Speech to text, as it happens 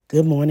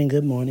Good morning,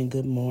 good morning,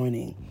 good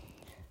morning.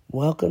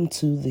 Welcome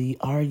to the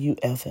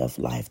RUFF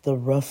Life, the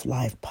Rough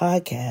Life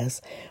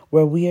podcast,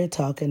 where we are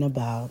talking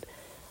about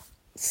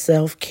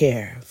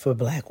self-care for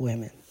Black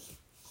women.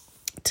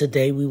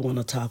 Today we want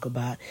to talk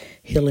about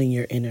healing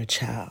your inner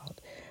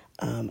child.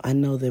 I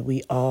know that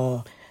we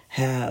all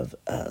have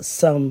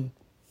something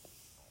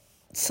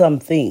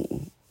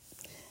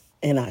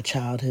in our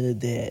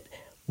childhood that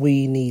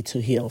we need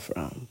to heal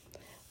from.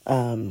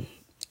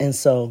 And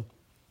so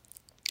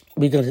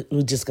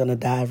we're just going to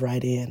dive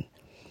right in.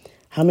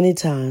 How many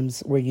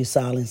times were you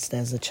silenced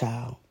as a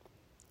child?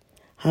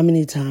 How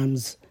many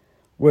times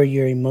were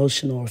your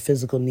emotional or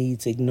physical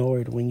needs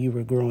ignored when you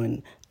were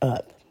growing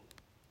up?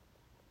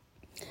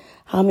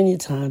 How many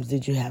times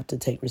did you have to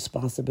take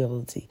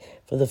responsibility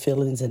for the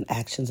feelings and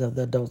actions of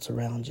the adults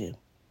around you?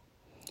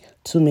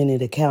 Too many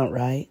to count,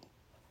 right?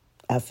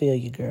 I feel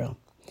you, girl.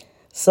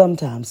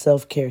 Sometimes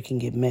self-care can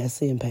get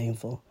messy and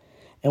painful.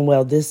 And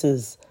well, this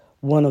is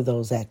one of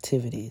those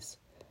activities.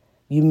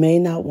 You may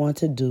not want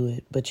to do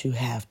it, but you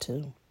have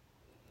to.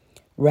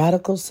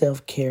 Radical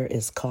self-care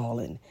is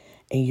calling,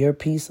 and your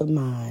peace of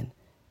mind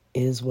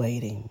is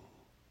waiting.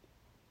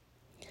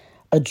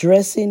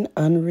 Addressing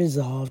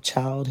unresolved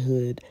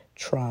childhood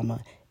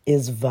trauma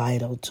is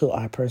vital to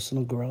our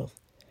personal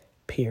growth,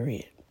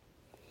 period.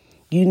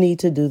 You need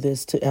to do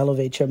this to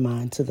elevate your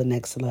mind to the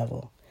next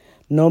level.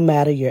 No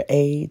matter your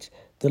age,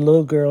 the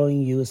little girl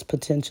in you is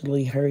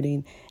potentially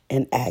hurting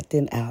and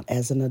acting out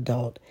as an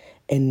adult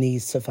and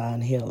needs to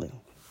find healing.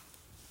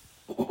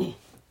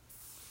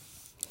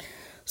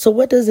 So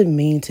what does it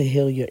mean to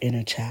heal your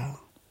inner child?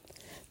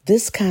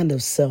 This kind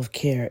of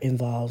self-care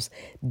involves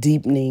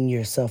deepening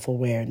your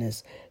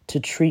self-awareness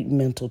to treat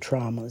mental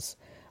traumas,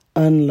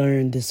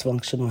 unlearn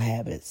dysfunctional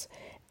habits,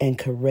 and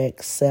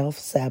correct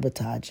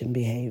self-sabotaging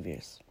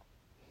behaviors.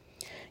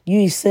 You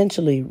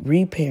essentially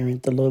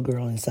reparent the little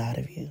girl inside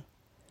of you,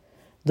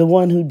 the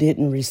one who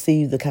didn't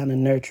receive the kind of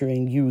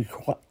nurturing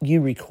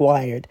you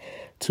required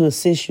to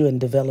assist you in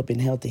developing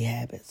healthy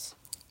habits.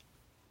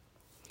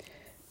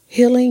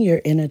 Healing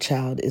your inner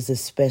child is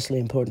especially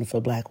important for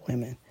Black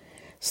women.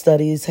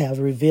 Studies have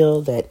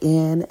revealed that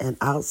in and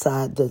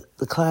outside the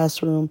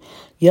classroom,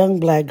 young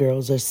Black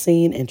girls are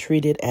seen and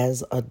treated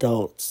as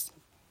adults.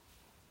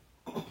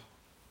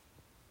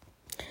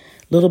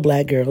 Little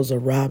Black girls are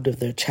robbed of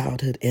their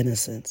childhood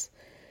innocence.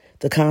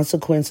 The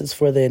consequences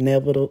for the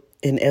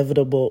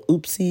inevitable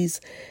oopsies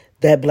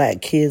that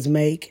Black kids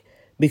make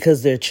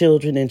because they're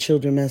children and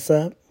children mess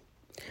up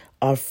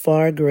are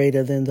far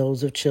greater than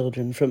those of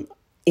children from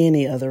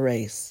any other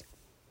race.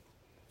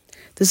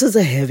 This is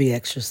a heavy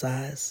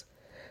exercise,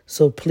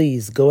 so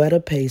please go at a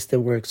pace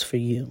that works for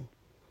you.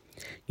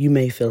 You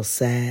may feel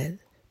sad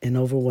and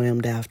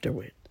overwhelmed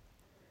afterward.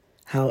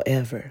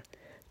 However,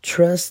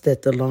 trust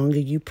that the longer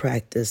you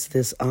practice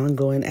this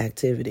ongoing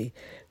activity,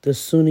 the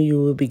sooner you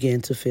will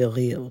begin to feel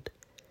healed.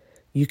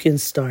 You can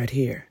start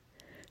here.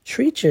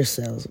 Treat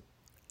yourselves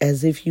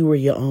as if you were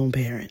your own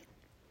parent.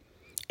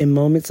 In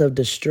moments of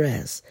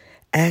distress,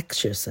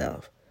 ask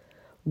yourself,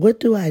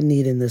 what do I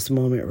need in this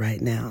moment right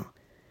now?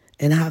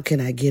 And how can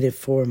I get it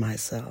for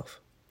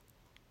myself?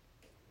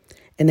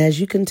 And as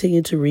you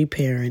continue to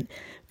reparent,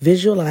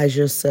 visualize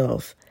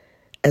yourself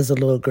as a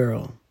little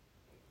girl.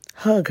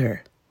 Hug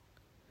her.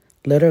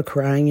 Let her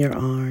cry in your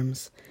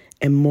arms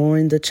and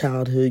mourn the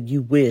childhood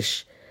you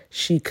wish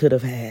she could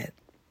have had.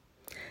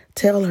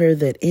 Tell her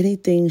that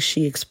anything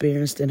she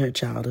experienced in her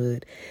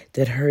childhood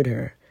that hurt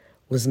her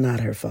was not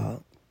her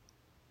fault.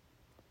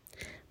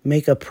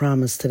 Make a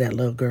promise to that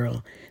little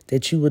girl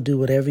that you will do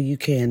whatever you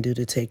can do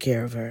to take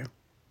care of her.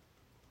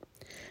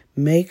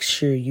 Make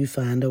sure you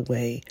find a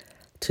way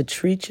to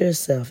treat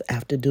yourself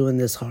after doing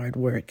this hard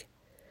work.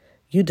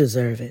 You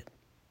deserve it.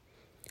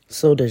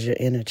 So does your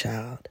inner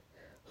child,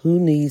 who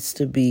needs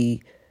you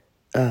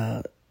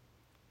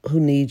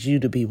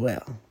to be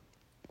well.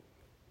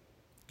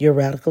 Your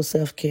radical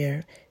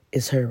self-care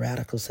is her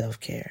radical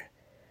self-care.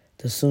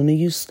 The sooner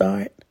you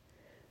start,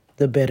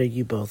 the better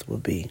you both will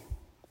be.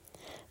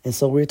 And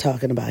so we're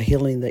talking about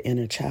healing the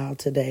inner child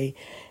today,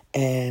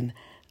 and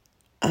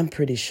I'm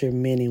pretty sure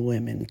many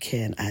women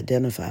can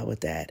identify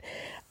with that.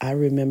 I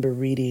remember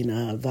reading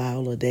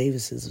Viola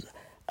Davis's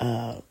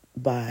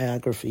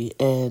biography,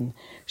 and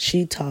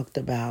she talked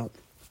about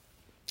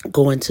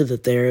going to the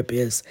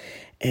therapist,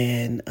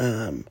 and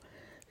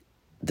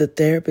the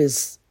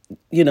therapist,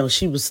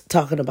 she was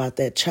talking about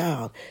that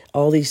child.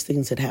 All these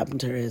things had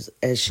happened to her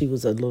as she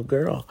was a little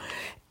girl.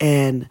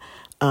 And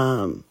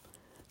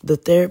the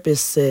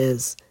therapist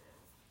says,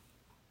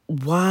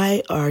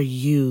 why are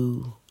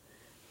you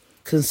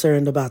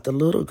concerned about the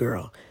little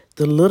girl?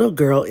 The little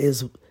girl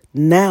is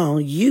now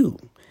you.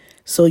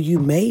 So you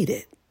made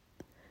it.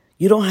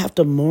 You don't have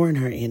to mourn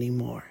her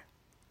anymore.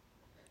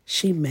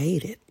 She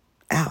made it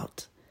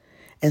out.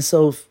 And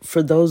so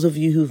for those of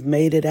you who've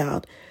made it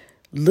out,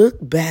 look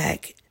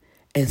back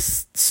and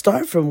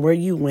start from where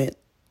you went,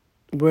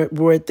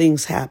 where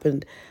things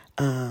happened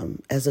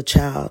as a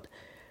child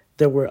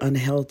that were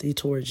unhealthy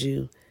towards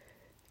you,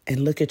 and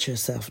look at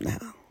yourself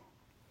now.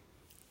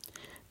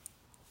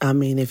 I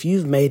mean, if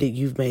you've made it,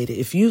 you've made it.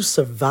 If you've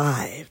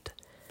survived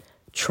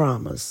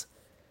traumas,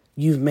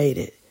 you've made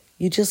it.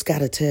 You just got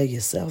to tell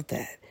yourself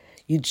that.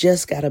 You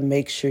just got to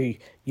make sure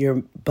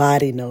your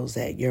body knows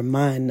that, your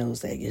mind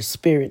knows that, your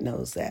spirit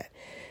knows that.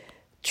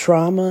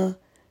 Trauma,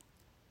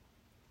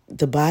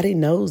 the body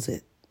knows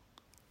it.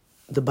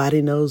 The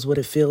body knows what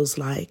it feels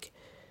like.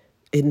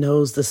 It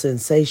knows the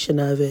sensation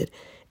of it.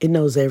 It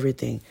knows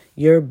everything.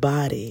 Your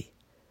body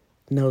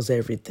knows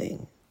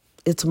everything.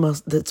 It's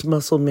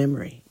muscle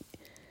memory,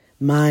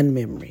 mind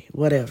memory,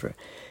 whatever,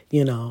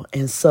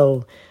 And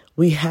so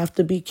we have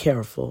to be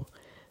careful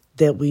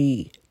that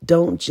we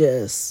don't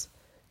just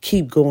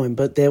keep going,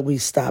 but that we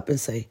stop and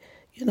say,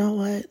 you know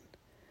what?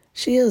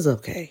 She is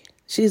okay.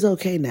 She's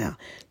okay now.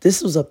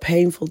 This was a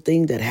painful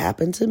thing that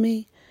happened to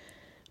me,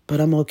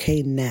 but I'm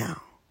okay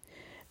now.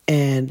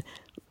 And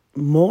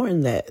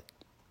mourn that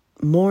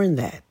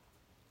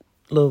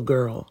little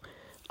girl,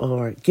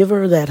 or give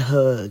her that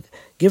hug,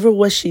 give her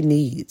what she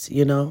needs,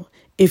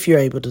 if you're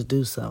able to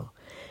do so.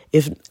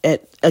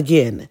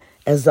 Again,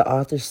 as the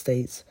author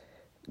states,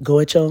 go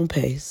at your own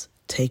pace,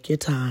 take your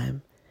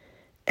time,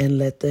 and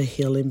let the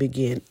healing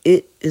begin.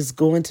 It is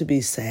going to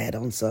be sad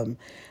on some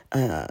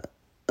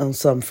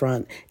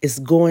front. It's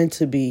going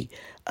to be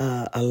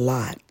a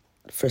lot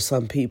for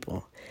some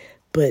people.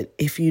 But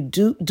if you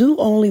do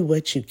only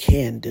what you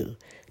can do.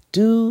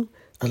 Do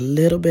a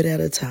little bit at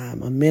a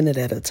time, a minute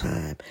at a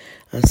time,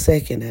 a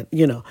second,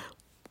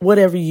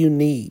 whatever you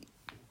need,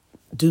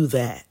 do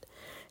that.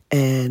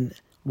 And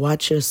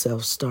watch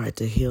yourself start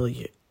to heal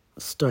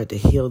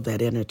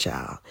that inner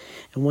child.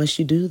 And once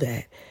you do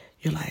that,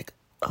 you're like,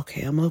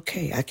 okay, I'm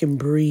okay. I can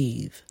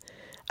breathe.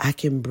 I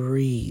can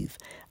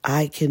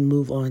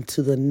move on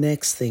to the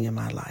next thing in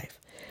my life.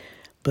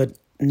 But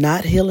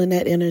not healing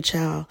that inner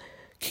child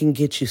can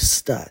get you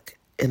stuck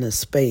in a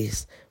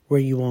space where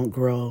you won't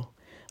grow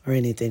or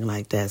anything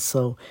like that.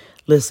 So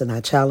listen,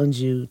 I challenge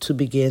you to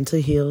begin to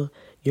heal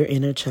your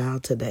inner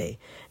child today.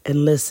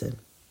 And listen,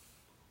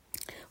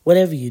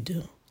 whatever you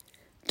do,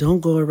 don't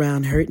go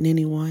around hurting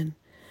anyone,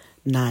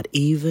 not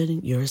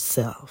even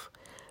yourself.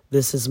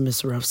 This is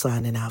Miss Ruff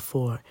signing out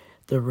for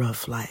The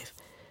Rough Life.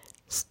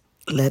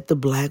 Let the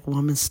Black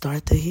woman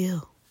start to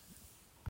heal.